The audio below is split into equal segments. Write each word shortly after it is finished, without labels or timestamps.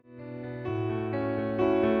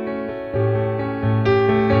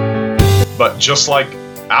But just like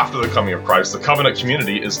after the coming of Christ, the covenant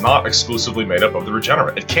community is not exclusively made up of the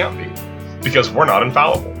regenerate. It can't be, because we're not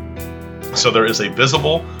infallible. So there is a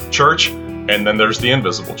visible church, and then there's the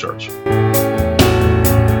invisible church.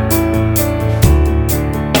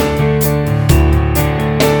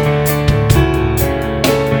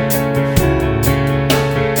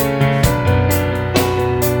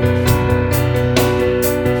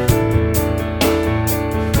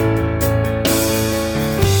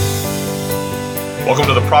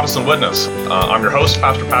 Welcome to the Protestant Witness. I'm your host,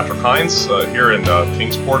 Pastor Patrick Hines, here in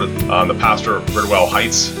Kingsport on the Pastor Bridwell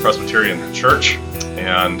Heights Presbyterian Church.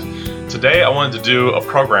 And today I wanted to do a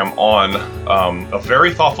program on a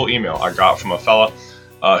very thoughtful email I got from a fella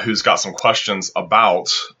who's got some questions about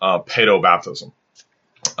paedobaptism.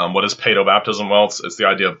 What is paedobaptism? Well, it's the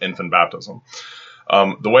idea of infant baptism.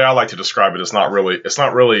 The way I like to describe it is not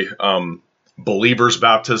really believers'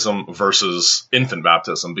 baptism versus infant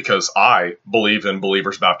baptism, because I believe in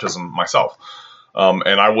believers' baptism myself.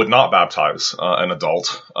 And I would not baptize an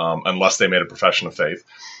adult unless they made a profession of faith.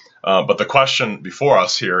 But the question before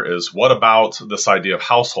us here is, what about this idea of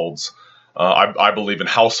households? I believe in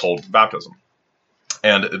household baptism.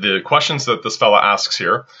 And the questions that this fella asks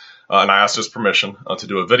here, and I asked his permission to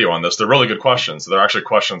do a video on this, they're really good questions. They're actually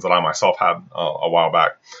questions that I myself had a while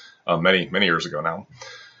back, many years ago now.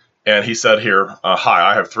 And he said here,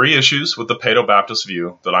 hi, I have 3 issues with the Paedobaptist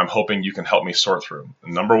view that I'm hoping you can help me sort through.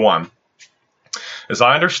 Number 1, as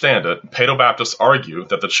I understand it, Paedobaptists argue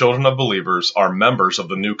that the children of believers are members of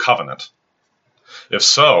the new covenant. If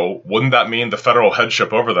so, wouldn't that mean the federal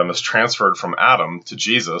headship over them is transferred from Adam to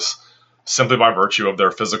Jesus simply by virtue of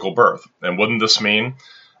their physical birth? And wouldn't this mean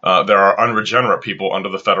there are unregenerate people under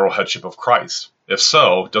the federal headship of Christ? If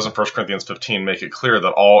so, doesn't 1 Corinthians 15 make it clear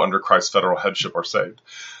that all under Christ's federal headship are saved?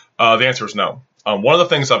 The answer is no. One of the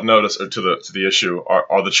things I've noticed to the issue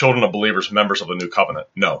are the children of believers members of the new covenant?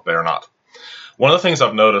 No, they are not. One of the things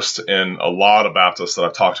I've noticed in a lot of Baptists that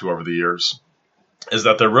I've talked to over the years is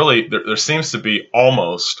that there seems to be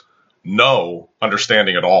almost no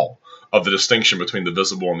understanding at all of the distinction between the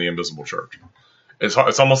visible and the invisible church.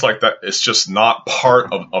 It's almost like that. It's just not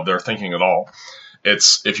part of their thinking at all.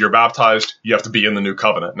 It's, if you're baptized, you have to be in the new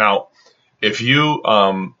covenant. Now, if you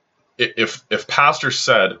If pastors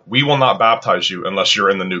said, we will not baptize you unless you're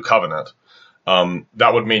in the new covenant,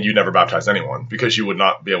 that would mean you never baptize anyone, because you would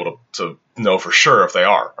not be able to know for sure if they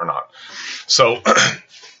are or not. So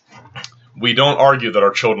we don't argue that our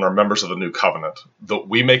children are members of the new covenant.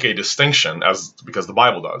 We make a distinction, because the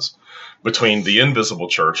Bible does, between the invisible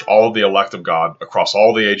church, all of the elect of God across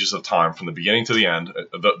all the ages of time, from the beginning to the end,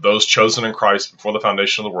 those chosen in Christ before the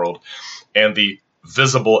foundation of the world, and the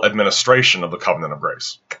visible administration of the covenant of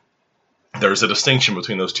grace. There's a distinction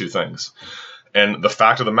between those two things. And the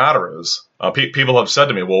fact of the matter is, people have said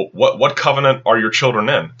to me, well, what covenant are your children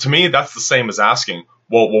in? To me, that's the same as asking,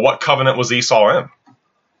 well, what covenant was Esau in?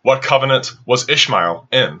 What covenant was Ishmael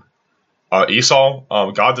in?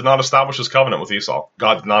 Esau, God did not establish his covenant with Esau.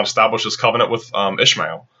 God did not establish his covenant with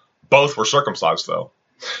Ishmael. Both were circumcised, though.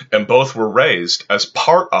 And both were raised as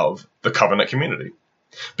part of the covenant community,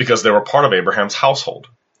 because they were part of Abraham's household.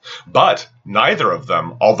 But neither of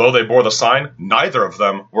them, although they bore the sign, neither of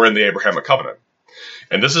them were in the Abrahamic covenant.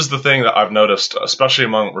 And this is the thing that I've noticed, especially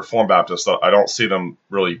among Reformed Baptists, that I don't see them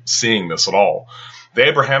really seeing this at all. The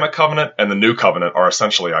Abrahamic covenant and the new covenant are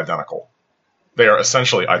essentially identical. They are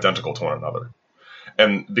essentially identical to one another.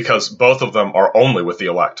 And because both of them are only with the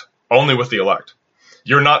elect. Only with the elect.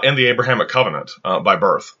 You're not in the Abrahamic covenant by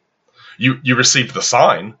birth. You received the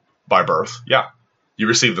sign by birth, yeah. You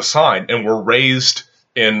received the sign and were raised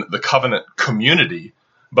in the covenant community.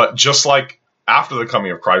 But just like after the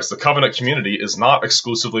coming of Christ, the covenant community is not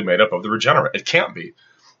exclusively made up of the regenerate. It can't be,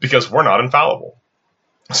 because we're not infallible.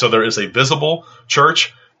 So there is a visible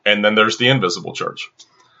church, and then there's the invisible church.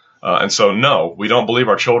 And so, no, we don't believe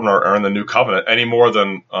our children are in the new covenant any more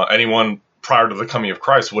than anyone prior to the coming of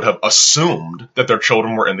Christ would have assumed that their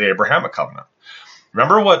children were in the Abrahamic covenant.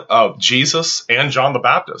 Remember what Jesus and John the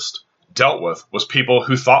Baptist dealt with was people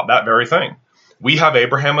who thought that very thing. We have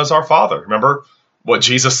Abraham as our father. Remember what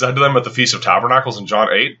Jesus said to them at the Feast of Tabernacles in John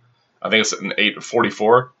 8? I think it's in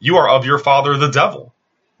 8:44. You are of your father, the devil.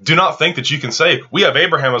 Do not think that you can say, we have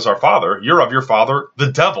Abraham as our father. You're of your father,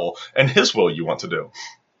 the devil, and his will you want to do.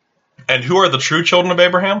 And who are the true children of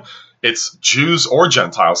Abraham? It's Jews or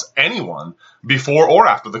Gentiles, anyone before or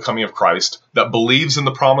after the coming of Christ that believes in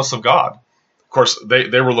the promise of God. Of course,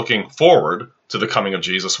 they were looking forward to the coming of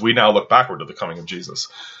Jesus. We now look backward to the coming of Jesus.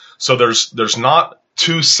 So there's not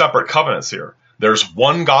 2 separate covenants here. There's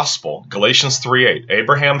one gospel, Galatians 3:8.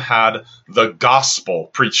 Abraham had the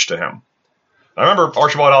gospel preached to him. I remember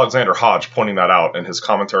Archibald Alexander Hodge pointing that out in his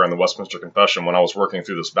commentary on the Westminster Confession when I was working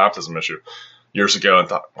through this baptism issue years ago, and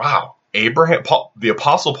thought, wow, the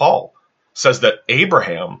Apostle Paul says that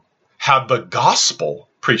Abraham had the gospel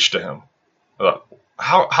preached to him.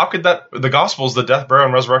 How could that, the gospel is the death, burial,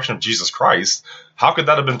 and resurrection of Jesus Christ. How could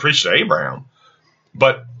that have been preached to Abraham?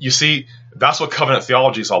 But you see, that's what covenant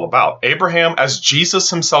theology is all about. Abraham, as Jesus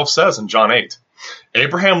himself says in John 8,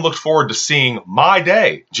 Abraham looked forward to seeing my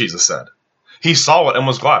day, Jesus said. He saw it and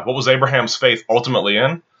was glad. What was Abraham's faith ultimately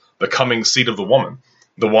in? The coming seed of the woman,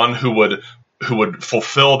 the one who would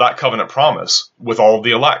fulfill that covenant promise with all of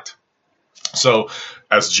the elect. So,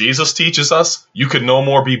 as Jesus teaches us, you could no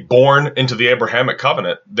more be born into the Abrahamic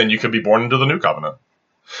covenant than you could be born into the new covenant.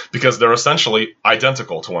 Because they're essentially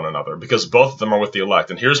identical to one another, because both of them are with the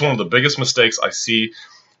elect. And here's one of the biggest mistakes I see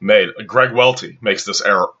made. Greg Welty makes this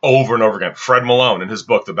error over and over again. Fred Malone, in his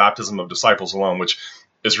book, The Baptism of Disciples Alone, which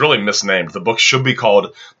is really misnamed. The book should be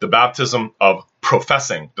called The Baptism of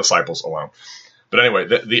Professing Disciples Alone. But anyway,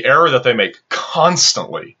 the error that they make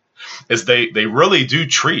constantly is they really do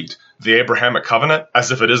treat the Abrahamic covenant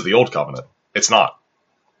as if it is the old covenant. It's not.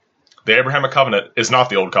 The Abrahamic covenant is not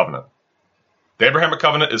the old covenant. The Abrahamic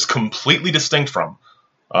covenant is completely distinct from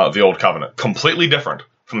the old covenant, completely different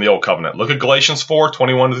from the old covenant. Look at Galatians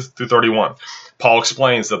 4:21-31. Paul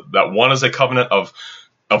explains that one is a covenant of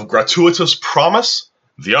gratuitous promise,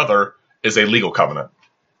 the other is a legal covenant.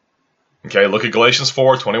 Okay, look at Galatians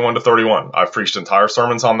 4:21-31. I've preached entire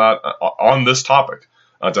sermons on that, on this topic,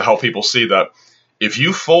 to help people see that if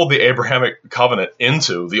you fold the Abrahamic covenant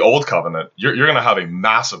into the old covenant, you're going to have a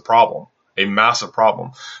massive problem. A massive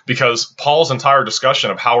problem, because Paul's entire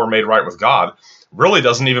discussion of how we're made right with God really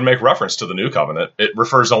doesn't even make reference to the new covenant. It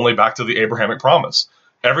refers only back to the Abrahamic promise.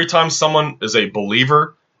 Every time someone is a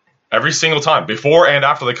believer, every single time, before and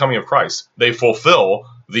after the coming of Christ, they fulfill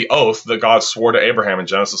the oath that God swore to Abraham in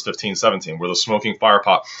Genesis 15:17, where the smoking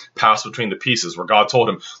firepot passed between the pieces, where God told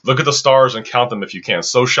him, look at the stars and count them if you can,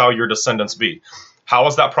 so shall your descendants be. How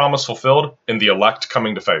is that promise fulfilled? In the elect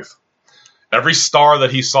coming to faith. Every star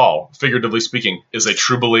that he saw, figuratively speaking, is a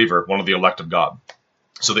true believer, one of the elect of God.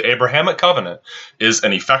 So the Abrahamic covenant is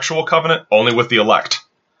an effectual covenant only with the elect.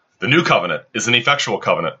 The new covenant is an effectual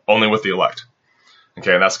covenant only with the elect.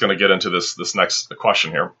 Okay, and that's going to get into this next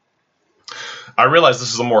question here. I realize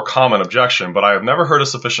this is a more common objection, but I have never heard a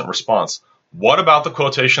sufficient response. What about the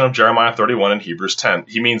quotation of Jeremiah 31 and Hebrews 10?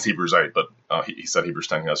 He means Hebrews 8, but he said Hebrews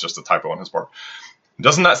 10. That's just a typo on his part.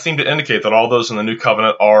 Doesn't that seem to indicate that all those in the new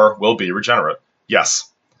covenant will be regenerate? Yes.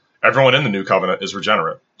 Everyone in the new covenant is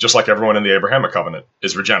regenerate, just like everyone in the Abrahamic covenant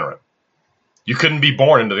is regenerate. You couldn't be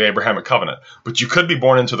born into the Abrahamic covenant, but you could be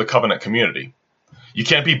born into the covenant community. You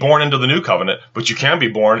can't be born into the new covenant, but you can be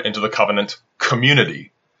born into the covenant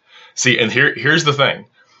community. See, and here's the thing.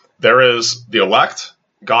 There is the elect.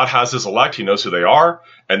 God has his elect. He knows who they are.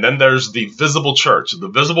 And then there's the visible church. The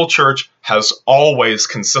visible church has always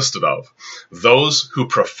consisted of those who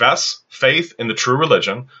profess faith in the true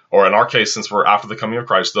religion, or in our case, since we're after the coming of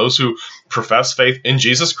Christ, those who profess faith in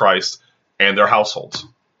Jesus Christ and their households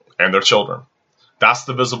and their children. That's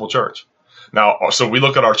the visible church. Now, so we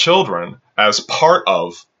look at our children as part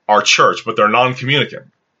of our church, but they're non-communicant.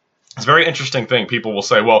 It's a very interesting thing. People will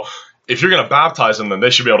say, well, if you're going to baptize them, then they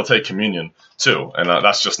should be able to take communion too. And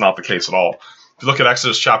that's just not the case at all. If you look at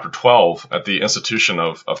Exodus chapter 12 at the institution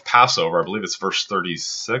of Passover, I believe it's verse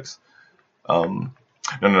 36. When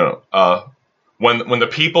the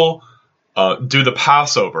people do the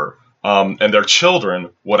Passover, and their children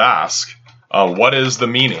would ask, what is the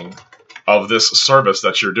meaning of this service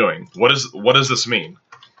that you're doing? What does this mean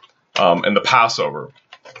in the Passover?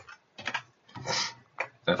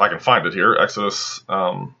 And if I can find it here, Exodus...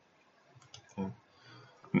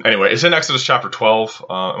 Anyway, it's in Exodus chapter 12.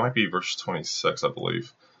 It might be verse 26, I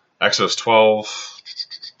believe. Exodus 12.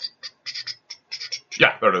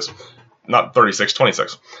 Yeah, there it is. Not 36,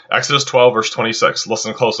 26. Exodus 12, verse 26.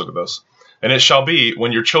 Listen closely to this. And it shall be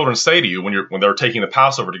when your children say to you, when they're taking the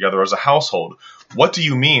Passover together as a household, what do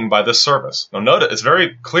you mean by this service? Now, note it's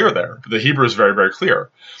very clear there. The Hebrew is very, very clear.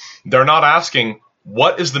 They're not asking,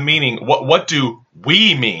 what is the meaning? What do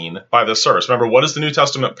we mean by this service? Remember, what is the New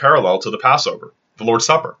Testament parallel to the Passover? The Lord's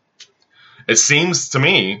Supper. It seems to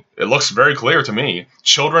me, it looks very clear to me,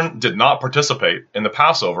 children did not participate in the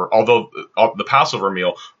Passover, although the Passover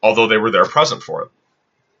meal, although they were there present for it.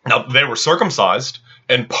 Now, they were circumcised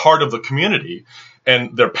and part of the community,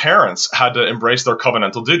 and their parents had to embrace their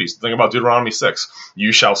covenantal duties. Think about Deuteronomy 6.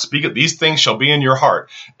 You shall speak it; these things shall be in your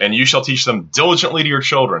heart, and you shall teach them diligently to your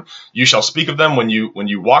children. You shall speak of them when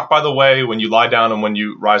you walk by the way, when you lie down, and when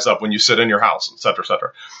you rise up, when you sit in your house, etc.,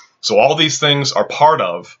 etc. So all these things are part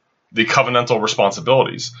of the covenantal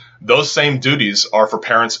responsibilities. Those same duties are for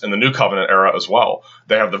parents in the New Covenant era as well.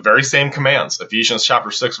 They have the very same commands. Ephesians chapter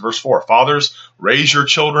 6, verse 4. Fathers, raise your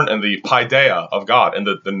children in the paideia of God, in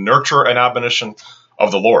the nurture and admonition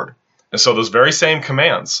of the Lord. And so those very same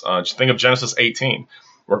commands, think of Genesis 18,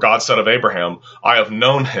 where God said of Abraham, I have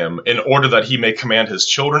known him in order that he may command his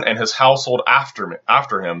children and his household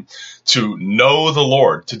after him to know the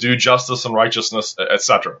Lord, to do justice and righteousness,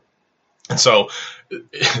 etc. And so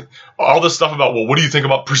all this stuff about, well, what do you think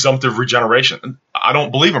about presumptive regeneration? I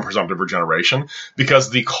don't believe in presumptive regeneration, because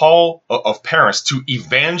the call of parents to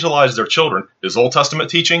evangelize their children is Old Testament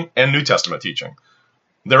teaching and New Testament teaching.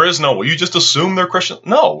 There is no, well, you just assume they're Christian.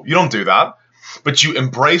 No, you don't do that. But you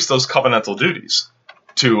embrace those covenantal duties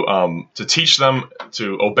to teach them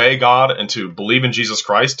to obey God and to believe in Jesus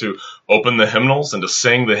Christ, to open the hymnals and to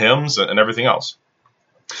sing the hymns and everything else.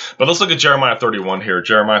 But let's look at Jeremiah 31 here.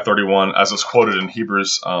 Jeremiah 31, as it's quoted in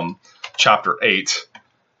Hebrews chapter 8,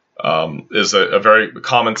 is a very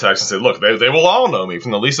common text. And say, look, they will all know me,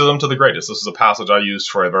 from the least of them to the greatest. This is a passage I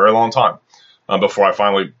used for a very long time before I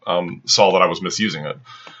finally saw that I was misusing it.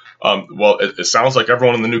 Well, it sounds like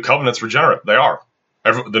everyone in the New Covenant's regenerate. They are.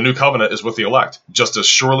 The New Covenant is with the elect, just as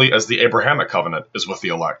surely as the Abrahamic covenant is with the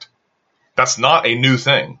elect. That's not a new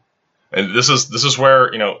thing. And this is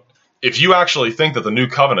where, if you actually think that the New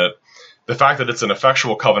Covenant, the fact that it's an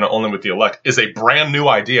effectual covenant only with the elect, is a brand new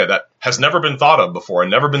idea that has never been thought of before and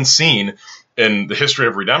never been seen in the history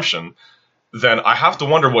of redemption, then I have to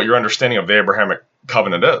wonder what your understanding of the Abrahamic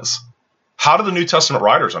covenant is. How do the New Testament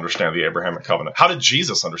writers understand the Abrahamic covenant? How did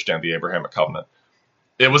Jesus understand the Abrahamic covenant?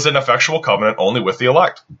 It was an effectual covenant only with the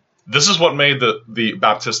elect. This is what made the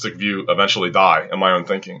Baptistic view eventually die, in my own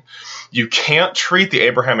thinking. You can't treat the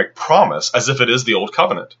Abrahamic promise as if it is the Old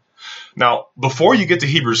Covenant. Now, before you get to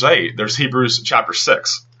Hebrews 8, there's Hebrews chapter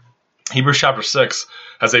 6. Hebrews chapter 6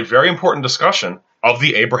 has a very important discussion of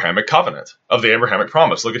the Abrahamic covenant, of the Abrahamic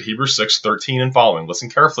promise. Look at Hebrews 6:13 and following.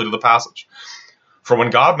 Listen carefully to the passage. For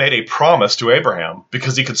when God made a promise to Abraham,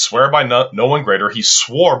 because he could swear by no one greater, he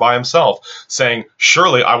swore by himself, saying,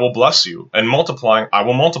 surely I will bless you, and multiplying I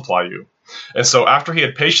will multiply you. And so after he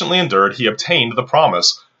had patiently endured, he obtained the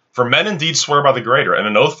promise. For men indeed swear by the greater, and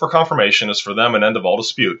an oath for confirmation is for them an end of all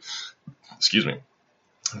dispute.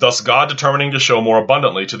 Thus God, determining to show more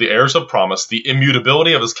abundantly to the heirs of promise the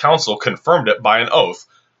immutability of his counsel, confirmed it by an oath,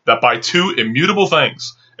 that by two immutable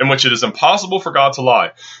things, in which it is impossible for God to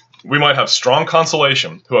lie, we might have strong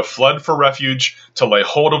consolation, who have fled for refuge to lay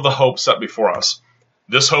hold of the hope set before us.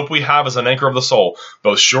 This hope we have as an anchor of the soul,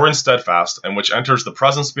 both sure and steadfast, and which enters the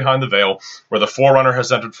presence behind the veil, where the forerunner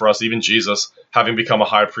has entered for us, even Jesus, having become a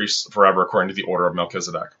high priest forever according to the order of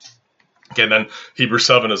Melchizedek. Okay, then Hebrews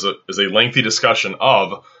 7 is a lengthy discussion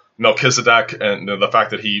of Melchizedek and the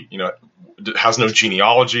fact that he has no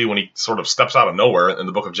genealogy when he sort of steps out of nowhere in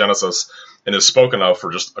the book of Genesis and is spoken of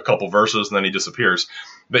for just a couple verses and then he disappears.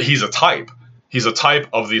 That he's a type. He's a type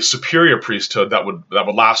of the superior priesthood that would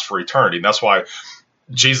last for eternity. And that's why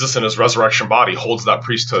Jesus in his resurrection body holds that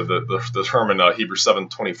priesthood. The term in Hebrews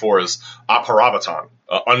 7:24 is aparabaton,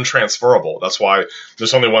 untransferable. That's why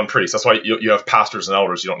there's only one priest. That's why you have pastors and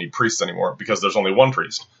elders. You don't need priests anymore because there's only one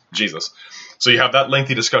priest, Jesus. So you have that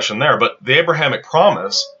lengthy discussion there. But the Abrahamic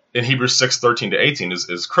promise in Hebrews 6:13-18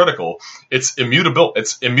 is critical. It's immutable.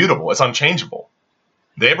 It's unchangeable.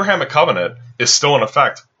 The Abrahamic covenant is still in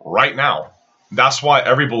effect right now. That's why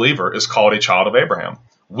every believer is called a child of Abraham.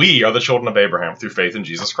 We are the children of Abraham through faith in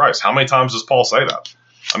Jesus Christ. How many times does Paul say that?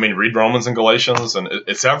 I mean, read Romans and Galatians, and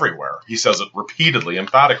it's everywhere. He says it repeatedly,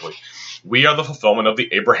 emphatically. We are the fulfillment of the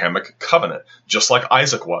Abrahamic covenant, just like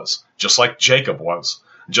Isaac was, just like Jacob was,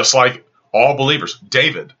 just like all believers,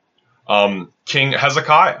 David, King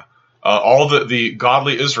Hezekiah, all the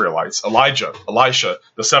godly Israelites, Elijah, Elisha,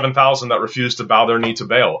 the 7,000 that refused to bow their knee to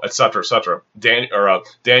Baal, etc., etc.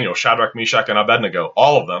 Daniel, Shadrach, Meshach, and Abednego,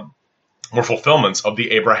 all of them were fulfillments of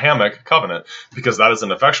the Abrahamic covenant, because that is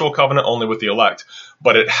an effectual covenant only with the elect.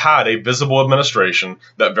 But it had a visible administration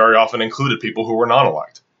that very often included people who were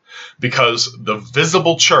non-elect. Because the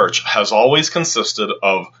visible church has always consisted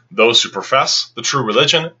of those who profess the true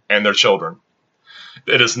religion and their children.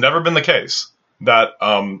 It has never been the case that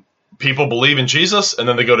people believe in Jesus and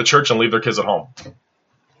then they go to church and leave their kids at home.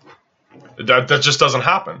 That just doesn't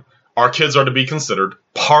happen. Our kids are to be considered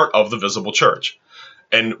part of the visible church.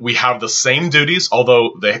 And we have the same duties,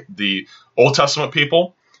 although the Old Testament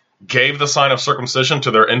people gave the sign of circumcision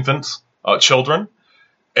to their infant children,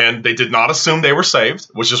 and they did not assume they were saved,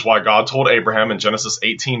 which is why God told Abraham in Genesis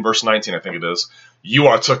 18, verse 19, I think it is, you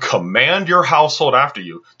are to command your household after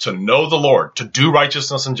you to know the Lord, to do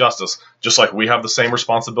righteousness and justice, just like we have the same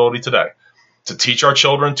responsibility today. to teach our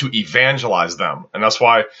children, to evangelize them. And that's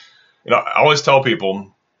why, I always tell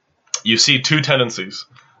people, you see two tendencies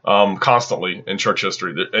constantly in church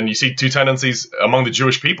history. And you see two tendencies among the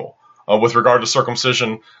Jewish people with regard to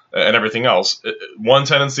circumcision and everything else. One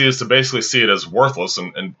tendency is to basically see it as worthless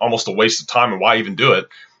and almost a waste of time, and why even do it.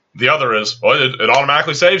 The other is, well, it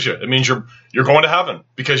automatically saves you. It means you're going to heaven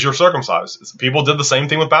because you're circumcised. People did the same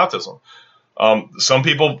thing with baptism. Some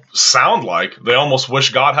people sound like they almost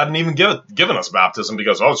wish God hadn't even given us baptism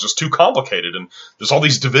because, it's just too complicated and there's all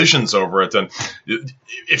these divisions over it. And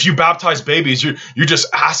if you baptize babies, you're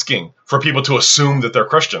just asking for people to assume that they're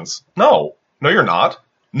Christians. No, you're not.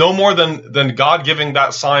 No more than God giving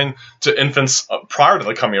that sign to infants prior to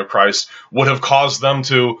the coming of Christ would have caused them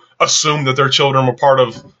to assume that their children were part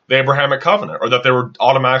of the Abrahamic covenant or that they were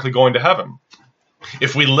automatically going to heaven.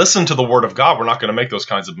 If we listen to the word of God, we're not going to make those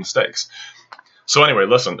kinds of mistakes. So anyway,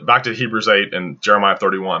 listen, back to Hebrews 8 and Jeremiah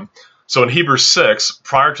 31. So in Hebrews 6,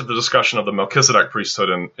 prior to the discussion of the Melchizedek priesthood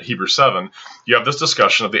in Hebrews 7, you have this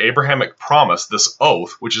discussion of the Abrahamic promise, this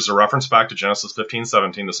oath, which is a reference back to Genesis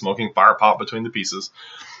 15:17, the smoking fire pot between the pieces.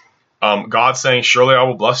 God saying, surely I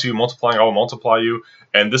will bless you, multiplying I will multiply you.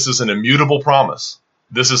 And this is an immutable promise.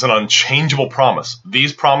 This is an unchangeable promise.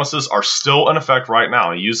 These promises are still in effect right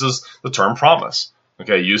now. He uses the term promise.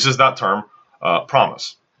 Okay, he uses that term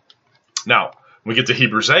promise. Now, when we get to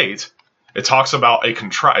Hebrews 8, it talks about a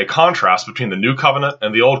contrast between the new covenant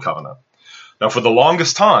and the old covenant. Now, for the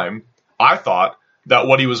longest time, I thought that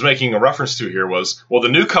what he was making a reference to here was, well, the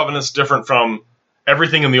new covenant's different from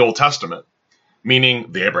everything in the Old Testament,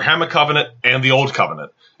 meaning the Abrahamic covenant and the old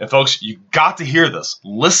covenant. And folks, you got to hear this.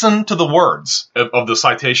 Listen to the words of the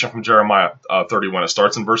citation from Jeremiah 31. It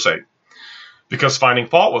starts in verse 8. Because finding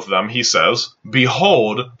fault with them, he says,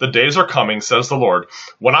 behold, the days are coming, says the Lord,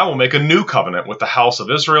 when I will make a new covenant with the house of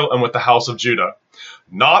Israel and with the house of Judah,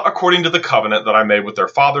 not according to the covenant that I made with their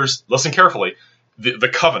fathers. Listen carefully, the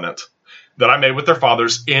covenant that I made with their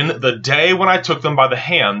fathers in the day when I took them by the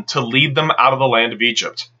hand to lead them out of the land of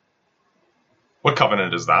Egypt. What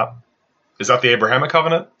covenant is that? Is that the Abrahamic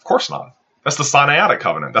covenant? Of course not. That's the Sinaitic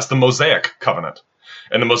covenant. That's the Mosaic covenant.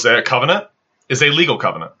 And the Mosaic covenant is a legal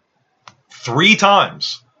covenant. Three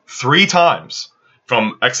times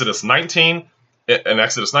from Exodus 19, in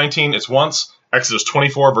Exodus 19 it's once, Exodus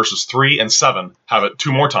 24 verses 3 and 7 have it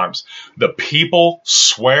two more times. The people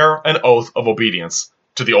swear an oath of obedience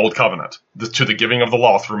to the old covenant, to the giving of the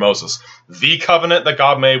law through Moses. The covenant that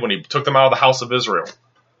God made when he took them out of the house of Israel,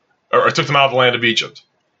 or took them out of the land of Egypt.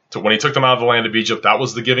 When he took them out of the land of Egypt, that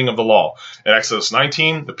was the giving of the law. In Exodus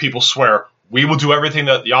 19, the people swear, we will do everything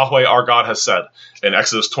that Yahweh our God has said. In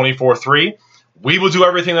Exodus 24:3, we will do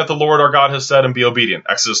everything that the Lord our God has said and be obedient.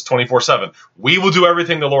 Exodus 24:7, we will do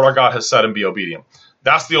everything the Lord our God has said and be obedient.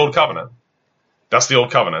 That's the old covenant. That's the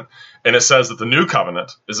old covenant. And it says that the new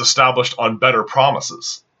covenant is established on better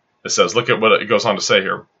promises. It says, look at what it goes on to say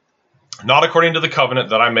here. Not according to the covenant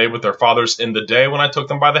that I made with their fathers in the day when I took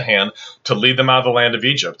them by the hand to lead them out of the land of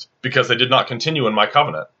Egypt, because they did not continue in my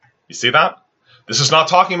covenant. You see that? This is not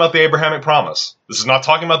talking about the Abrahamic promise. This is not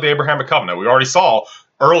talking about the Abrahamic covenant. We already saw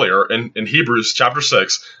earlier in Hebrews chapter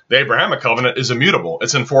 6, the Abrahamic covenant is immutable.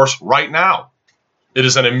 It's in force right now. It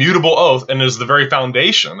is an immutable oath and is the very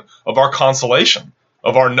foundation of our consolation,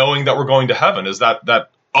 of our knowing that we're going to heaven, is that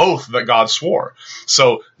oath that God swore.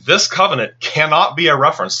 So this covenant cannot be a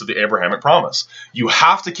reference to the Abrahamic promise. You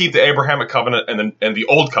have to keep the Abrahamic covenant and the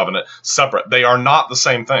old covenant separate. They are not the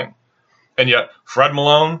same thing. And yet Fred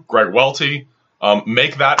Malone, Greg Welty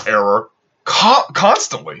make that error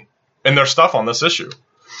constantly in their stuff on this issue.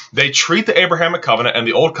 They treat the Abrahamic covenant and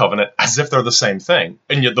the old covenant as if they're the same thing.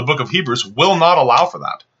 And yet the book of Hebrews will not allow for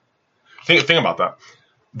that. Think about that.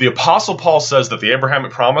 The Apostle Paul says that the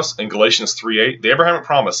Abrahamic promise in Galatians 3:8, the Abrahamic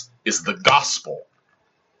promise is the gospel.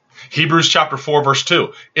 Hebrews chapter 4 verse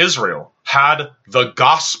 2, Israel had the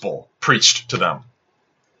gospel preached to them.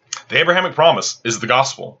 The Abrahamic promise is the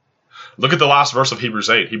gospel. Look at the last verse of Hebrews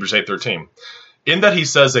 8, Hebrews 8:13. In that he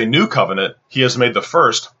says a new covenant, he has made the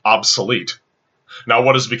first obsolete. Now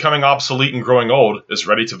what is becoming obsolete and growing old is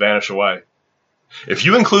ready to vanish away. If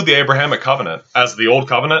you include the Abrahamic covenant as the old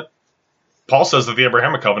covenant, Paul says that the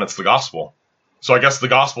Abrahamic covenant is the gospel. So I guess the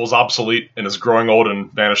gospel is obsolete and is growing old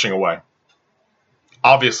and vanishing away.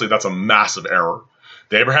 Obviously, that's a massive error.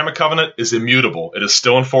 The Abrahamic covenant is immutable. It is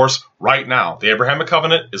still in force right now. The Abrahamic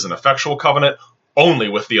covenant is an effectual covenant only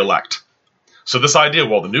with the elect. So this idea,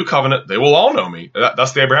 well, the new covenant, they will all know me.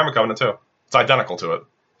 That's the Abrahamic covenant too. It's identical to it.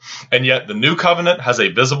 And yet the new covenant has a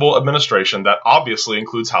visible administration that obviously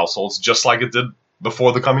includes households, just like it did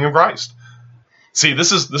before the coming of Christ. See,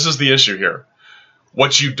 this is the issue here.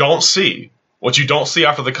 What you don't see What you don't see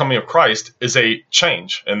after the coming of Christ is a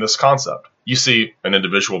change in this concept. You see an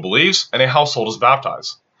individual believes and a household is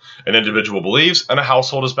baptized. An individual believes and a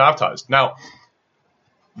household is baptized. Now,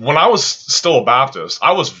 when I was still a Baptist,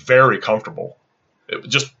 I was very comfortable.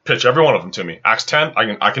 Just pitch every one of them to me. Acts 10,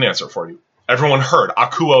 I can answer it for you. Everyone heard.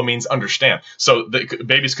 Akuo means understand. So the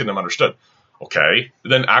babies couldn't have understood. Okay.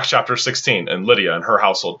 Then Acts chapter 16 and Lydia and her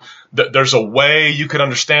household. There's a way you could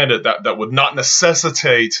understand it that would not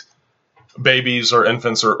necessitate babies or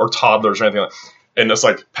infants or toddlers or anything like that. And it's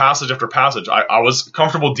like passage after passage. I was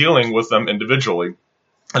comfortable dealing with them individually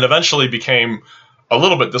and eventually became a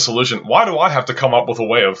little bit disillusioned. Why do I have to come up with a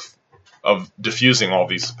way of diffusing all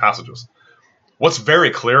these passages? What's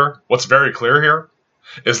very clear here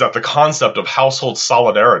is that the concept of household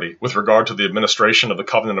solidarity with regard to the administration of the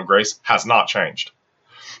covenant of grace has not changed.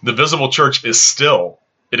 The visible church is still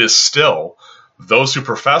those who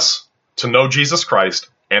profess to know Jesus Christ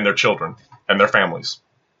and their children and their families.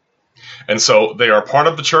 And so they are part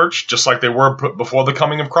of the church just like they were before the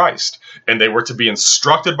coming of Christ. And they were to be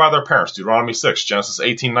instructed by their parents. Deuteronomy 6, Genesis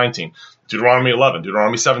 18, 19, Deuteronomy 11,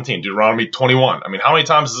 Deuteronomy 17, Deuteronomy 21. I mean, how many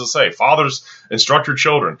times does it say, fathers, instruct your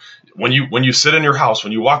children when you sit in your house,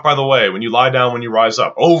 when you walk by the way, when you lie down, when you rise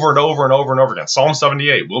up, over and over and over and over again. Psalm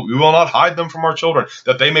 78, we will not hide them from our children,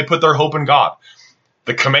 that they may put their hope in God.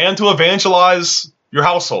 The command to evangelize your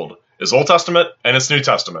household is Old Testament and it's New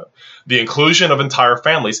Testament. The inclusion of entire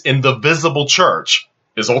families in the visible church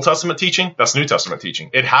is Old Testament teaching, that's New Testament teaching.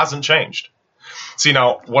 It hasn't changed. See,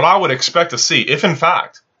 now, what I would expect to see, if in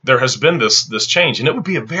fact there has been this change, and it would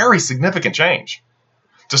be a very significant change,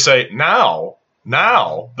 to say now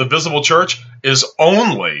the visible church is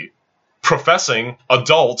only professing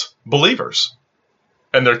adult believers.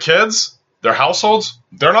 And their kids, their households,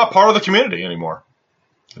 they're not part of the community anymore.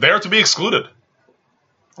 They are to be excluded.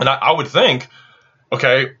 And I would think,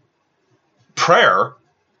 okay, prayer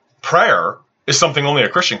is something only a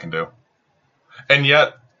Christian can do. And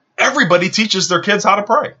yet, everybody teaches their kids how to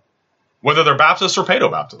pray, whether they're Baptists or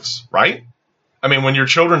Paedo-Baptists, right? I mean, when your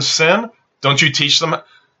children sin, don't you teach them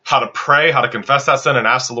how to pray, how to confess that sin and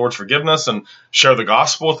ask the Lord's forgiveness and share the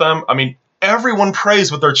gospel with them? I mean, everyone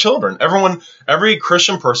prays with their children. Every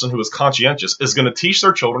Christian person who is conscientious is going to teach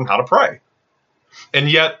their children how to pray. And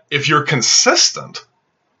yet, if you're consistent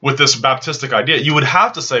with this Baptistic idea, you would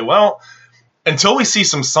have to say, well, until we see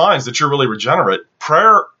some signs that you're really regenerate,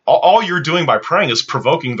 prayer, all you're doing by praying is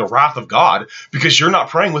provoking the wrath of God because you're not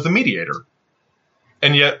praying with a mediator.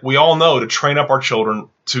 And yet we all know to train up our children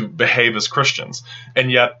to behave as Christians.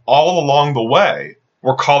 And yet all along the way,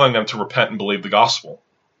 we're calling them to repent and believe the gospel.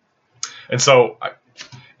 And so,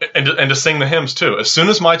 and to sing the hymns too. As soon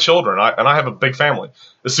as my children, and I have a big family,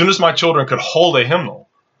 as soon as my children could hold a hymnal,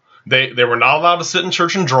 they were not allowed to sit in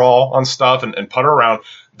church and draw on stuff and putter around.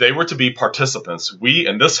 They were to be participants. We,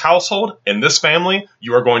 in this household, in this family,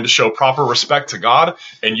 you are going to show proper respect to God,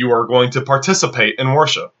 and you are going to participate in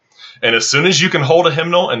worship. And as soon as you can hold a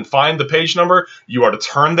hymnal and find the page number, you are to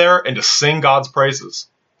turn there and to sing God's praises.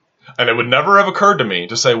 And it would never have occurred to me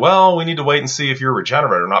to say, well, we need to wait and see if you're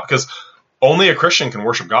regenerate or not, because only a Christian can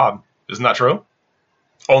worship God. Isn't that true?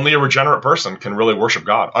 Only a regenerate person can really worship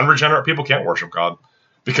God. Unregenerate people can't worship God,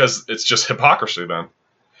 because it's just hypocrisy then.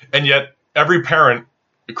 And yet, every parent,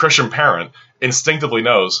 a Christian parent, instinctively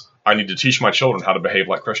knows, I need to teach my children how to behave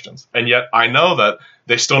like Christians. And yet, I know that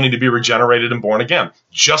they still need to be regenerated and born again.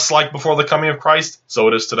 Just like before the coming of Christ, so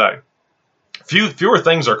it is today. Fewer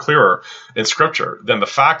things are clearer in Scripture than the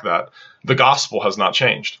fact that the gospel has not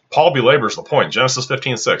changed. Paul belabors the point. Genesis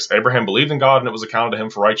 15:6, Abraham believed in God and it was accounted to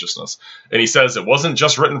him for righteousness. And he says it wasn't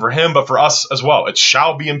just written for him, but for us as well. It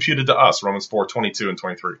shall be imputed to us, Romans 4:22 and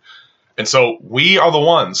 23. And so we are the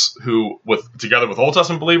ones who, together with Old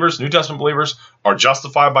Testament believers, New Testament believers, are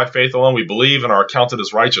justified by faith alone. We believe and are accounted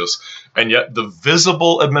as righteous. And yet the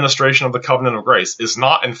visible administration of the covenant of grace is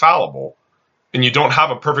not infallible. And you don't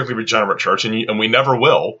have a perfectly regenerate church, and we never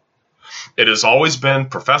will. It has always been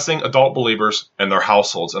professing adult believers and their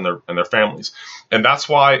households and their families. And that's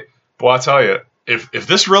why, boy, I tell you, if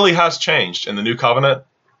this really has changed in the New Covenant,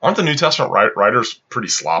 aren't the New Testament writers pretty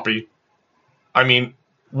sloppy? I mean,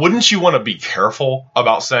 wouldn't you want to be careful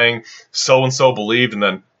about saying so-and-so believed and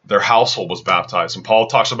then their household was baptized? And Paul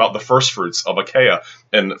talks about the first fruits of Achaia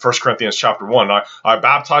in 1 Corinthians chapter 1. I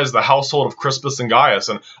baptized the household of Crispus and Gaius,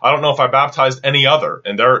 and I don't know if I baptized any other.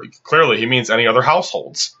 And there, clearly he means any other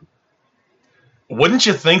households. Wouldn't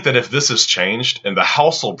you think that if this has changed and the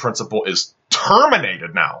household principle is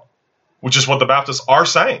terminated now, which is what the Baptists are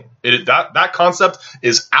saying, that concept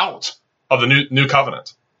is out of the new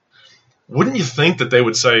covenant, wouldn't you think that they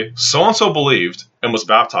would say, so-and-so believed and was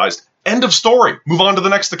baptized, end of story, move on to the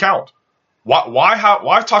next account?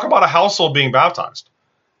 Why talk about a household being baptized?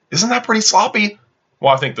 Isn't that pretty sloppy?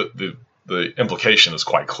 Well, I think that the implication is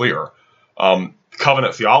quite clear.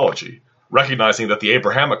 Covenant theology, recognizing that the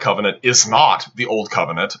Abrahamic covenant is not the old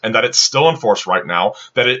covenant and that it's still in force right now,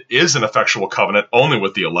 that it is an effectual covenant only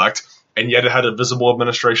with the elect, and yet it had a visible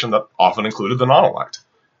administration that often included the non-elect.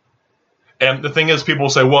 And the thing is, people will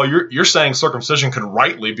say, well, you're saying circumcision could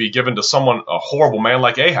rightly be given to someone, a horrible man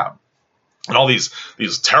like Ahab, and all these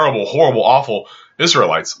terrible, horrible, awful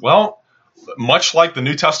Israelites. Well, much like the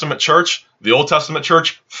New Testament church, the Old Testament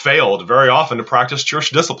church failed very often to practice church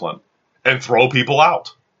discipline and throw people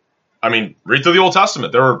out. I mean, read through the Old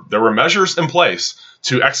Testament. There were measures in place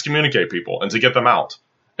to excommunicate people and to get them out.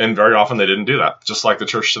 And very often they didn't do that, just like the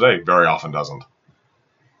church today very often doesn't.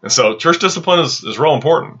 And so church discipline is real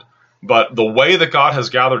important. But the way that God has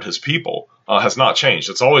gathered his people has not changed.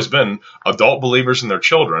 It's always been adult believers and their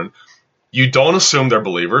children. You don't assume they're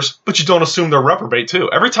believers, but you don't assume they're reprobate too.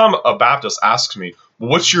 Every time a Baptist asks me, well,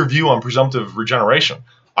 what's your view on presumptive regeneration?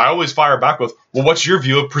 I always fire back with, well, what's your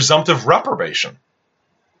view of presumptive reprobation?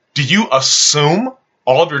 Do you assume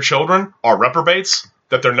all of your children are reprobates,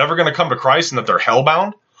 that they're never going to come to Christ and that they're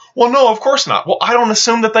hellbound? Well, no, of course not. Well, I don't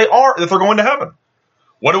assume that that they're going to heaven.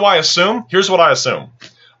 What do I assume? Here's what I assume.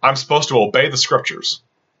 I'm supposed to obey the scriptures.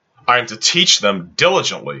 I am to teach them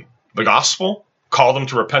diligently the gospel, call them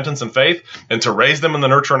to repentance and faith, and to raise them in the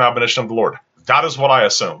nurture and admonition of the Lord. That is what I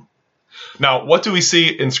assume. Now, what do we see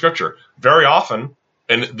in Scripture? Very often,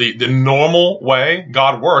 in the normal way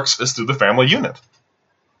God works is through the family unit.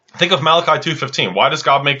 Think of Malachi 2:15. Why does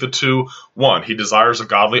God make the two one? He desires a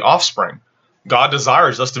godly offspring. God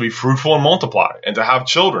desires us to be fruitful and multiply, and to have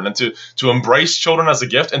children, and to embrace children as a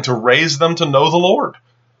gift, and to raise them to know the Lord.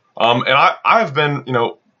 And I've been,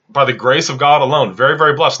 by the grace of God alone, very,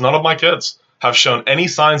 very blessed. None of my kids have shown any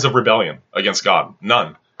signs of rebellion against God.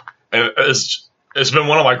 None. And it's been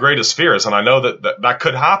one of my greatest fears, and I know that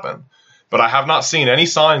could happen. But I have not seen any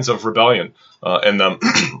signs of rebellion in them.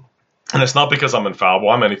 And it's not because I'm infallible.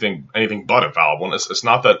 I'm anything but infallible. And it's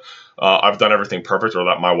not that I've done everything perfect or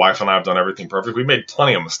that my wife and I have done everything perfect. We've made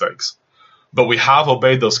plenty of mistakes. But we have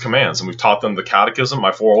obeyed those commands, and we've taught them the catechism.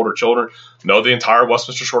 My 4 older children know the entire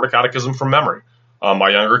Westminster Shorter Catechism from memory. My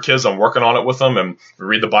younger kids, I'm working on it with them, and we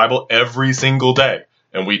read the Bible every single day.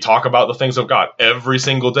 And we talk about the things of God every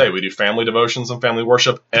single day. We do family devotions and family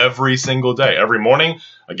worship every single day. Every morning,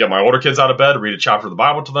 I get my older kids out of bed, read a chapter of the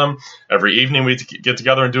Bible to them. Every evening, we get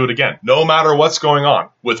together and do it again. No matter what's going on,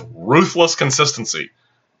 with ruthless consistency,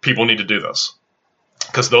 people need to do this.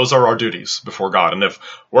 Because those are our duties before God. And if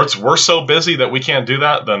we're so busy that we can't do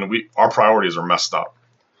that, then our priorities are messed up.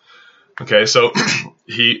 Okay, so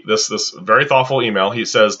this very thoughtful email, he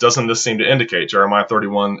says, doesn't this seem to indicate, Jeremiah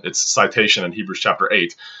 31, its citation in Hebrews chapter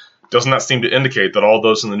 8, doesn't that seem to indicate that all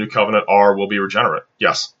those in the new covenant will be regenerate?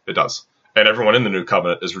 Yes, it does. And everyone in the new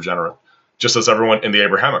covenant is regenerate, just as everyone in the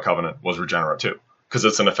Abrahamic covenant was regenerate too, because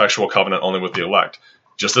it's an effectual covenant only with the elect.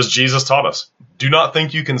 Just as Jesus taught us, do not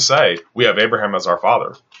think you can say, we have Abraham as our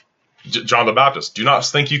father. John the Baptist, do not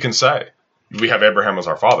think you can say, we have Abraham as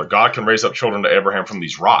our father. God can raise up children to Abraham from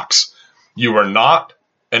these rocks. You are not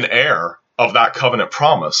an heir of that covenant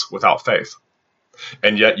promise without faith.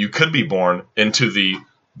 And yet you could be born into the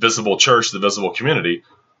visible church, the visible community.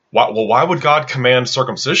 Why would God command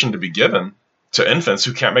circumcision to be given to infants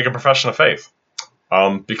who can't make a profession of faith?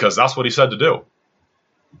 Because that's what he said to do.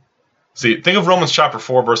 See, think of Romans chapter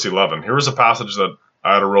 4, verse 11. Here is a passage that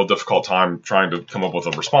I had a real difficult time trying to come up with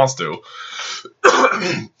a response to.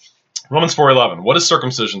 Romans 4:11. What does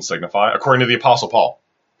circumcision signify? According to the Apostle Paul,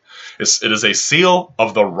 it is a seal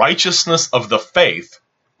of the righteousness of the faith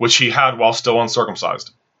which he had while still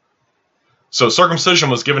uncircumcised. So circumcision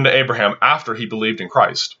was given to Abraham after he believed in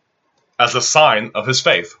Christ, as a sign of his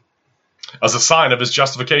faith, as a sign of his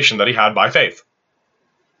justification that he had by faith.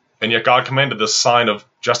 And yet God commanded this sign of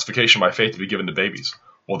justification by faith to be given to babies.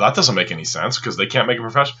 Well, that doesn't make any sense because they can't make a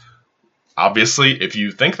profession. Obviously, if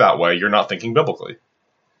you think that way, you're not thinking biblically.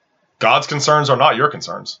 God's concerns are not your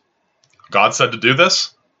concerns. God said to do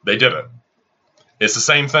this, they did it. It's the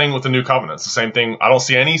same thing with the new covenant. It's the same thing. I don't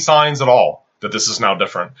see any signs at all that this is now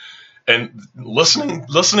different. And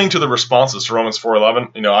listening to the responses to Romans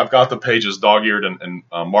 4:11, I've got the pages dog-eared and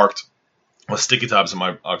marked with sticky tabs in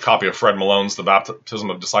my copy of Fred Malone's The Baptism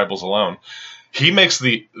of Disciples Alone. He makes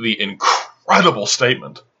the incredible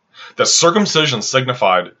statement that circumcision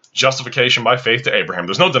signified justification by faith to Abraham.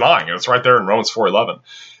 There's no denying it. It's right there in Romans 4:11.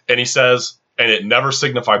 And he says, and it never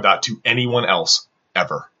signified that to anyone else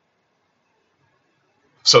ever.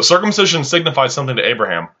 So circumcision signified something to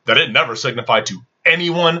Abraham that it never signified to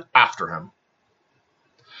anyone after him.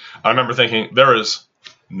 I remember thinking, there is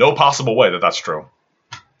No possible way that that's true.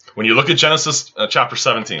 When you look at Genesis chapter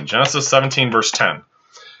 17, Genesis 17 verse 10,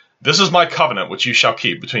 this is my covenant which you shall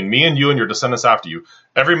keep between me and you and your descendants after you.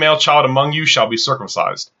 Every male child among you shall be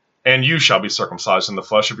circumcised, and you shall be circumcised in the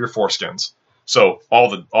flesh of your foreskins. So all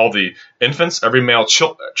the infants, every male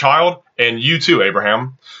child, and you too,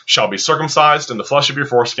 Abraham, shall be circumcised in the flesh of your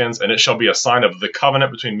foreskins, and it shall be a sign of the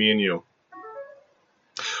covenant between me and you.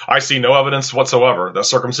 I see no evidence whatsoever that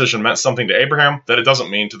circumcision meant something to Abraham that it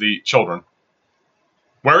doesn't mean to the children.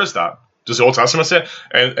 Where is that? Does the Old Testament say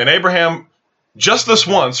it? And Abraham, just this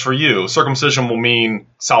once for you, circumcision will mean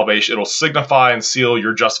salvation. It'll signify and seal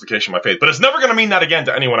your justification by faith. But it's never going to mean that again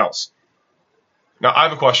to anyone else. Now, I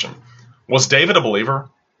have a question. Was David a believer?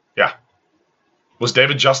 Yeah. Was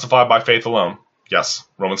David justified by faith alone? Yes.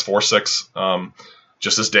 Romans 4:6.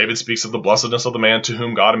 Just as David speaks of the blessedness of the man to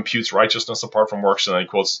whom God imputes righteousness apart from works, and then he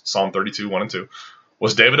quotes Psalm 32, 1 and 2.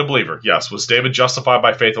 Was David a believer? Yes. Was David justified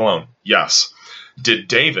by faith alone? Yes. Did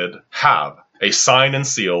David have a sign and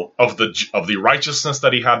seal of the righteousness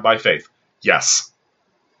that he had by faith? Yes.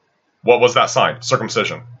 What was that sign?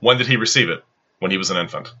 Circumcision. When did he receive it? When he was an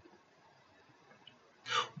infant.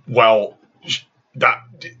 Well, that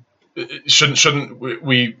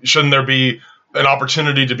shouldn't there be an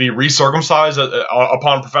opportunity to be recircumcised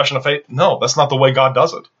upon profession of faith? No, that's not the way God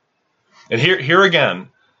does it. And here again,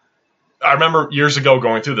 I remember years ago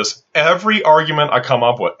going through this. Every argument I come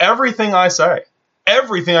up with, everything I say,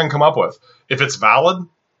 everything I can come up with, if it's valid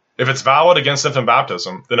against infant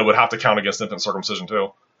baptism, then it would have to count against infant circumcision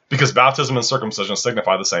too. Because baptism and circumcision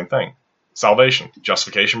signify the same thing. Salvation,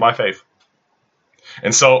 justification by faith.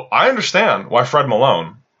 And so I understand why Fred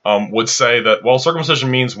Malone would say that, well,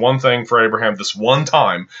 circumcision means one thing for Abraham this one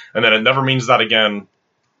time, and then it never means that again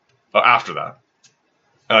after that.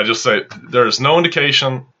 And I just say there is no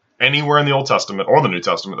indication anywhere in the Old Testament or the New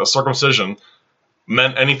Testament that circumcision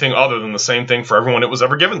meant anything other than the same thing for everyone it was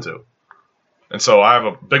ever given to. And so I have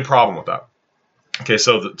a big problem with that. Okay,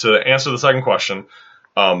 so to answer the second question,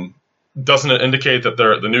 doesn't it indicate that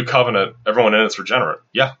the new covenant, everyone in it's regenerate?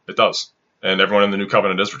 Yeah, it does. And everyone in the new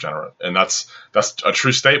covenant is regenerate. And that's a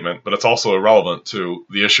true statement, but it's also irrelevant to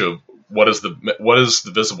the issue of what is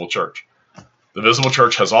the visible church. The visible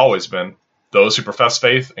church has always been those who profess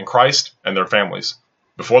faith in Christ and their families.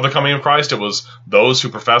 Before the coming of Christ, it was those who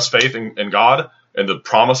profess faith in God and the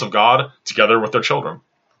promise of God together with their children.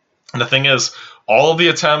 And the thing is, all of the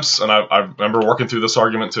attempts, and I remember working through this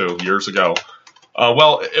argument too years ago,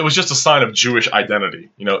 it was just a sign of Jewish identity.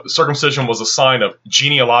 Circumcision was a sign of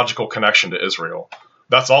genealogical connection to Israel.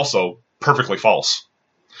 That's also perfectly false.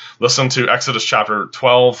 Listen to Exodus chapter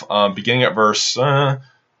 12, beginning at verse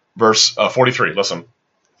 43. Listen.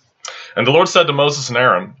 And the Lord said to Moses and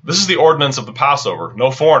Aaron, "This is the ordinance of the Passover.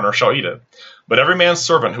 No foreigner shall eat it. But every man's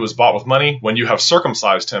servant who is bought with money, when you have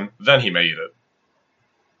circumcised him, then he may eat it."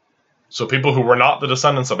 So people who were not the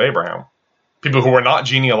descendants of Abraham, people who were not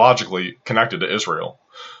genealogically connected to Israel,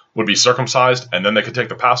 would be circumcised, and then they could take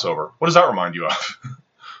the Passover. What does that remind you of?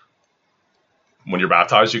 When you're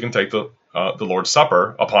baptized, you can take the Lord's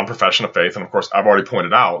Supper upon profession of faith. And of course, I've already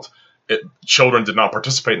pointed out, children did not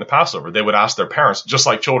participate in the Passover. They would ask their parents, just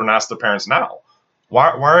like children ask their parents now,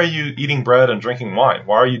 why are you eating bread and drinking wine?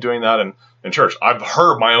 Why are you doing that in church? I've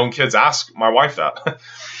heard my own kids ask my wife that.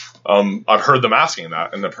 I've heard them asking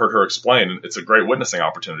that, and I've heard her explain. It's a great witnessing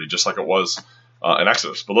opportunity, just like it was in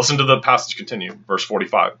Exodus. But listen to the passage continue, verse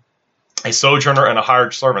 45. A sojourner and a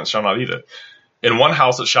hired servant shall not eat it. In one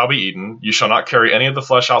house it shall be eaten. You shall not carry any of the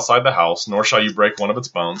flesh outside the house, nor shall you break one of its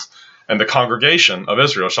bones. And the congregation of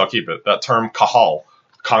Israel shall keep it. That term, kahal,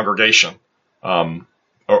 congregation, or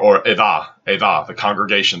edah, the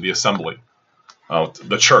congregation, the assembly,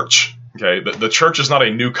 the church. Okay, the church is not a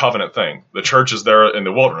new covenant thing. The church is there in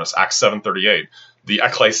the wilderness, Acts 7:38, the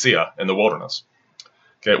ecclesia in the wilderness.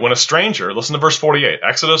 Okay, when a stranger, listen to verse 48,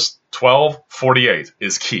 Exodus 12:48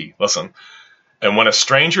 is key. Listen. And when a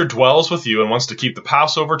stranger dwells with you and wants to keep the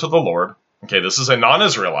Passover to the Lord, okay, this is a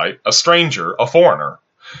non-Israelite, a stranger, a foreigner,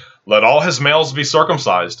 let all his males be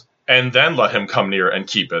circumcised, and then let him come near and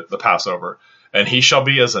keep it, the Passover. And he shall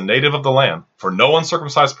be as a native of the land, for no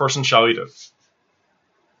uncircumcised person shall eat it.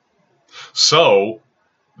 So,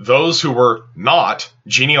 those who were not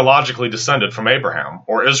genealogically descended from Abraham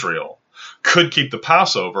or Israel could keep the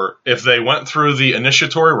Passover if they went through the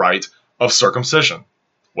initiatory rite of circumcision.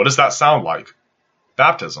 What does that sound like?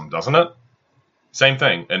 Baptism, doesn't it? Same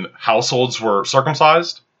thing. And households were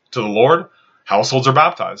circumcised to the Lord. Households are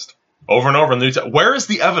baptized. Over and over in the New Testament. Where is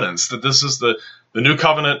the evidence that this is the new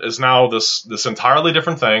covenant is now this entirely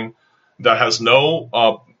different thing that has no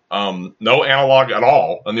analog at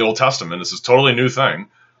all in the Old Testament? This is a totally new thing.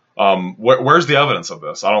 Where's the evidence of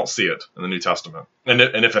this? I don't see it in the New Testament. And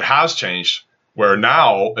if it has changed, where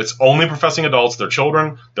now it's only professing adults, their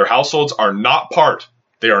children, their households are not part.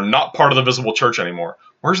 They are not part of the visible church anymore.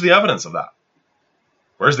 Where's the evidence of that?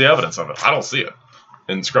 Where's the evidence of it? I don't see it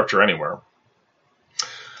in Scripture anywhere.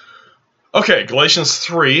 Okay, Galatians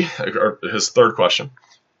 3, or his third question.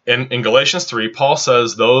 In Galatians 3, Paul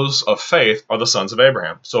says those of faith are the sons of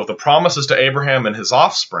Abraham. So if the promise is to Abraham and his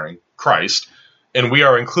offspring, Christ, and we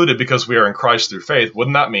are included because we are in Christ through faith,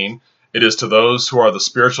 wouldn't that mean it is to those who are the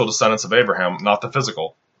spiritual descendants of Abraham, not the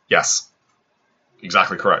physical? Yes,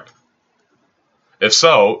 exactly correct. If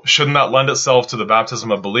so, shouldn't that lend itself to the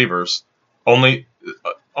baptism of believers only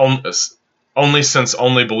since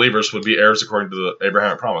only believers would be heirs according to the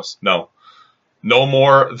Abrahamic promise? No. No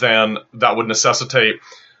more than that would necessitate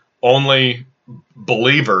only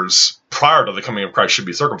believers prior to the coming of Christ should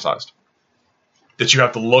be circumcised. That you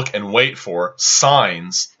have to look and wait for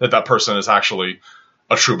signs that that person is actually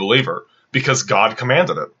a true believer because God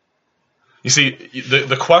commanded it. You see,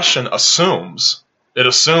 the question assumes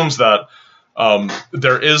that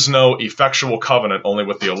there is no effectual covenant only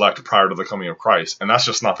with the elect prior to the coming of Christ. And that's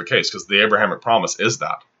just not the case because the Abrahamic promise is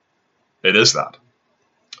that. It is that.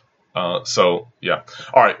 So, yeah.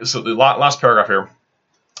 All right, so the last paragraph here.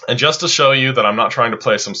 And just to show you that I'm not trying to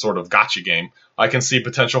play some sort of gotcha game, I can see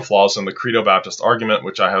potential flaws in the Credo Baptist argument,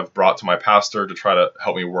 which I have brought to my pastor to try to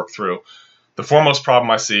help me work through. The foremost problem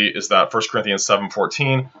I see is that 1 Corinthians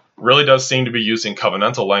 7:14 really does seem to be using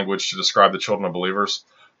covenantal language to describe the children of believers.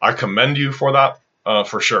 I commend you for that,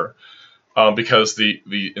 for sure. Because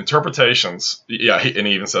the interpretations, and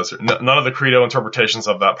he even says, none of the Credo interpretations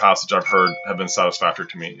of that passage I've heard have been satisfactory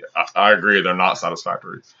to me. I agree, they're not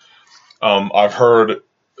satisfactory. I've heard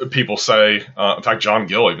people say, in fact, John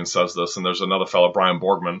Gill even says this, and there's another fellow, Brian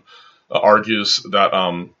Borgman, argues that,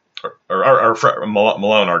 or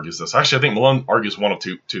Malone argues this. Actually, I think Malone argues one of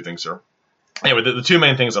two things here. Anyway, the two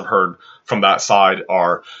main things I've heard from that side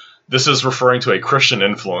are, this is referring to a Christian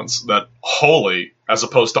influence, that holy, as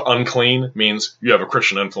opposed to unclean, means you have a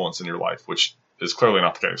Christian influence in your life, which is clearly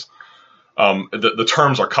not the case. The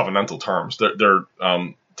terms are covenantal terms. They're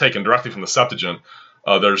taken directly from the Septuagint.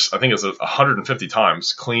 There's, I think it's 150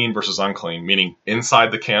 times clean versus unclean, meaning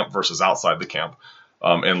inside the camp versus outside the camp,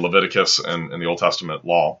 in Leviticus and in the Old Testament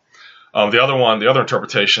law. The other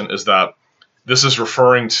interpretation is that this is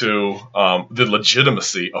referring to the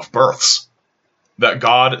legitimacy of births, that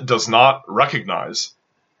God does not recognize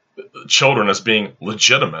children as being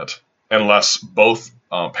legitimate unless both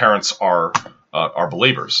parents are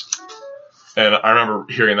believers. And I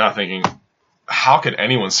remember hearing that thinking, how could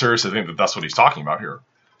anyone seriously think that that's what he's talking about here?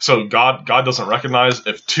 So God doesn't recognize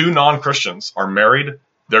if two non-Christians are married,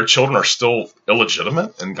 their children are still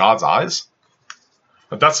illegitimate in God's eyes?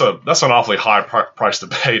 But that's an awfully high price to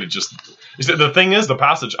pay to just. The thing is, the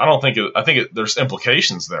passage, I think there's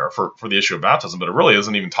implications there for the issue of baptism, but it really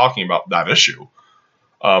isn't even talking about that issue.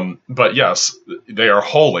 But yes, they are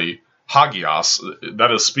holy, hagios.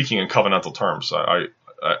 That is speaking in covenantal terms.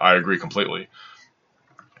 I agree completely.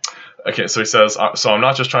 Okay, so he says, so I'm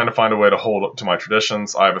not just trying to find a way to hold up to my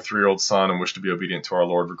traditions. I have a 3-year-old son and wish to be obedient to our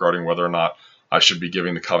Lord regarding whether or not I should be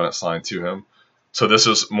giving the covenant sign to him. So this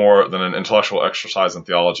is more than an intellectual exercise in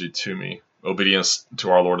theology to me. Obedience to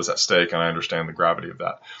our Lord is at stake, and I understand the gravity of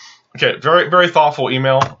that. Okay, very, very thoughtful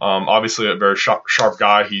email. Obviously a very sharp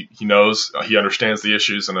guy. He knows, he understands the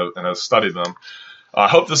issues and has studied them. I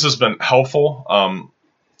hope this has been helpful.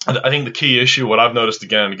 I think the key issue, what I've noticed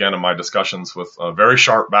again and again in my discussions with very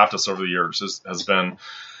sharp Baptists over the years has been,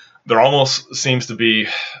 there almost seems to be,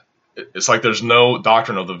 it's like there's no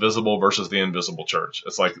doctrine of the visible versus the invisible church.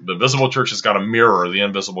 It's like the visible church has got to mirror the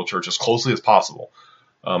invisible church as closely as possible.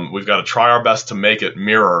 We've got to try our best to make it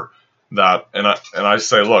mirror that. And I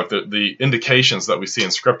say, look, the indications that we see in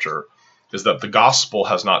Scripture is that the gospel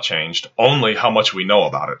has not changed. Only how much we know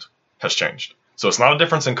about it has changed. So it's not a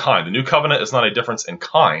difference in kind. The new covenant is not a difference in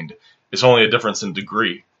kind. It's only a difference in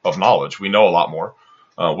degree of knowledge. We know a lot more.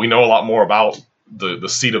 We know a lot more about the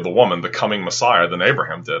seed of the woman, the coming Messiah, than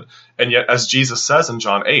Abraham did. And yet, as Jesus says in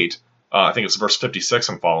John 8, I think it's verse 56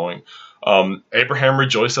 and following, Abraham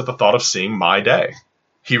rejoiced at the thought of seeing my day.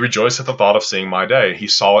 He rejoiced at the thought of seeing my day. He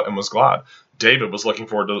saw it and was glad. David was looking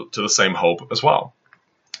forward to the same hope as well.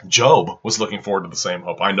 Job was looking forward to the same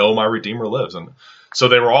hope. I know my Redeemer lives. And so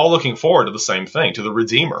they were all looking forward to the same thing, to the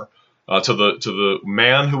Redeemer, to the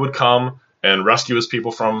man who would come and rescue his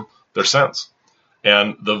people from their sins.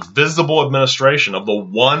 And the visible administration of the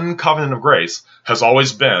one covenant of grace has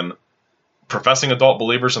always been professing adult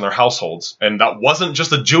believers in their households. And that wasn't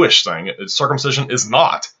just a Jewish thing. Circumcision is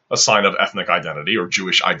not a sign of ethnic identity or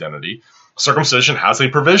Jewish identity. circumcision has a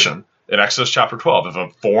provision in Exodus chapter 12. If a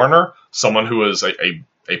foreigner, someone who is a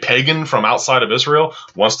pagan from outside of Israel,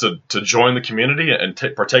 wants to join the community and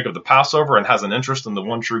partake of the Passover and has an interest in the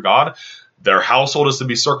one true God, their household is to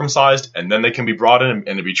be circumcised, and then they can be brought in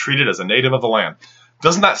and to be treated as a native of the land.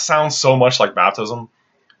 Doesn't that sound so much like baptism?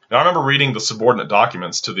 Now, I remember reading the subordinate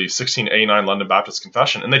documents to the 1689 London Baptist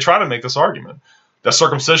Confession, and they try to make this argument that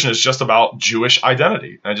circumcision is just about Jewish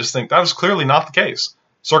identity. And I just think that is clearly not the case.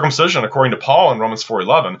 Circumcision, according to Paul in Romans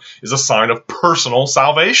 4:11, is a sign of personal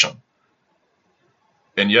salvation.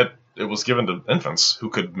 And yet it was given to infants who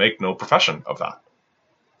could make no profession of that.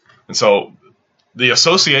 And so the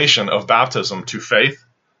association of baptism to faith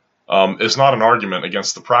is not an argument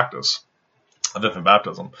against the practice of infant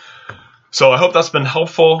baptism. So I hope that's been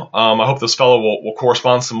helpful. I hope this fellow will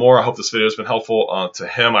correspond some more. I hope this video has been helpful to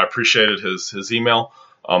him. I appreciated his email.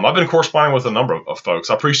 I've been corresponding with a number of folks.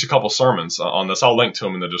 I preached a couple sermons on this. I'll link to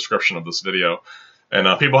them in the description of this video. And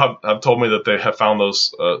people have told me that they have found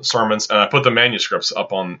those sermons, and I put the manuscripts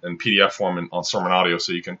up in PDF form on Sermon Audio,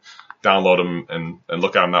 so you can download them and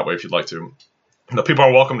look at them that way if you'd like to. The people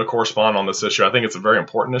are welcome to correspond on this issue. I think it's a very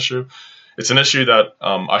important issue. It's an issue that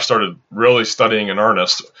I started really studying in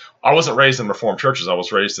earnest. I wasn't raised in Reformed churches. I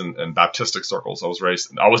was raised in Baptistic circles. I was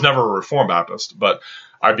never a Reformed Baptist, but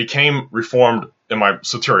I became Reformed in my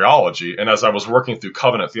soteriology. And as I was working through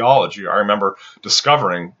covenant theology, I remember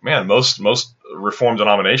discovering, man, most Reformed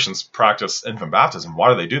denominations practice infant baptism.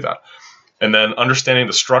 Why do they do that? And then understanding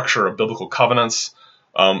the structure of biblical covenants,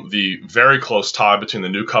 the very close tie between the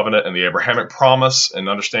New Covenant and the Abrahamic promise, and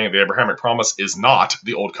understanding the Abrahamic promise is not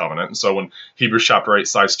the Old Covenant. And so when Hebrews chapter 8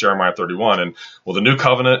 cites Jeremiah 31, and well, the New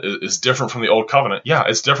Covenant is different from the Old Covenant. Yeah,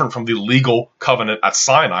 it's different from the legal covenant at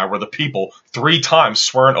Sinai, where the people 3 times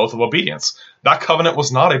swear an oath of obedience. That covenant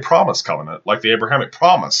was not a promise covenant like the Abrahamic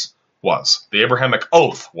promise was. The Abrahamic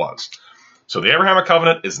oath was. So the Abrahamic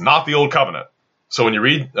covenant is not the Old Covenant. So when you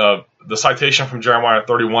read the citation from Jeremiah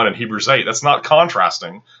 31 and Hebrews 8, that's not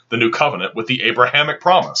contrasting the New Covenant with the Abrahamic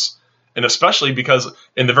promise. And especially because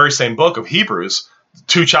in the very same book of Hebrews,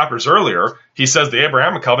 2 chapters earlier, he says the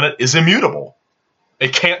Abrahamic covenant is immutable.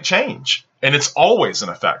 It can't change, and it's always in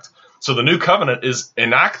effect. So the New Covenant is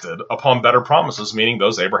enacted upon better promises, meaning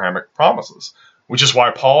those Abrahamic promises, which is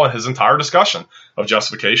why Paul, in his entire discussion of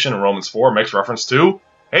justification in Romans 4, makes reference to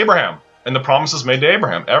Abraham and the promises made to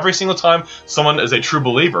Abraham. Every single time someone is a true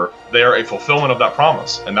believer, they are a fulfillment of that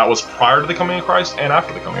promise. And that was prior to the coming of Christ and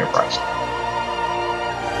after the coming of Christ.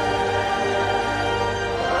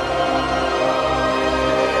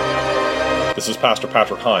 This is Pastor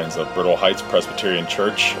Patrick Hines of Bridwell Heights Presbyterian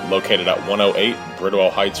Church, located at 108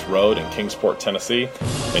 Bridwell Heights Road in Kingsport, Tennessee,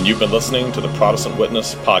 and you've been listening to the Protestant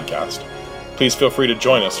Witness podcast. Please feel free to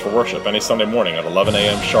join us for worship any Sunday morning at 11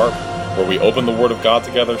 a.m. sharp, where we open the Word of God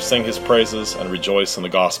together, sing His praises, and rejoice in the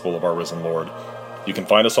gospel of our risen Lord. You can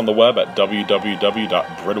find us on the web at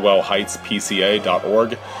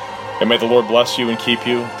www.bridwellheightspca.org. And may the Lord bless you and keep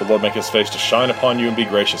you. The Lord make His face to shine upon you and be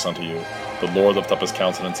gracious unto you. The Lord lift up His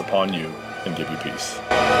countenance upon you and give you peace.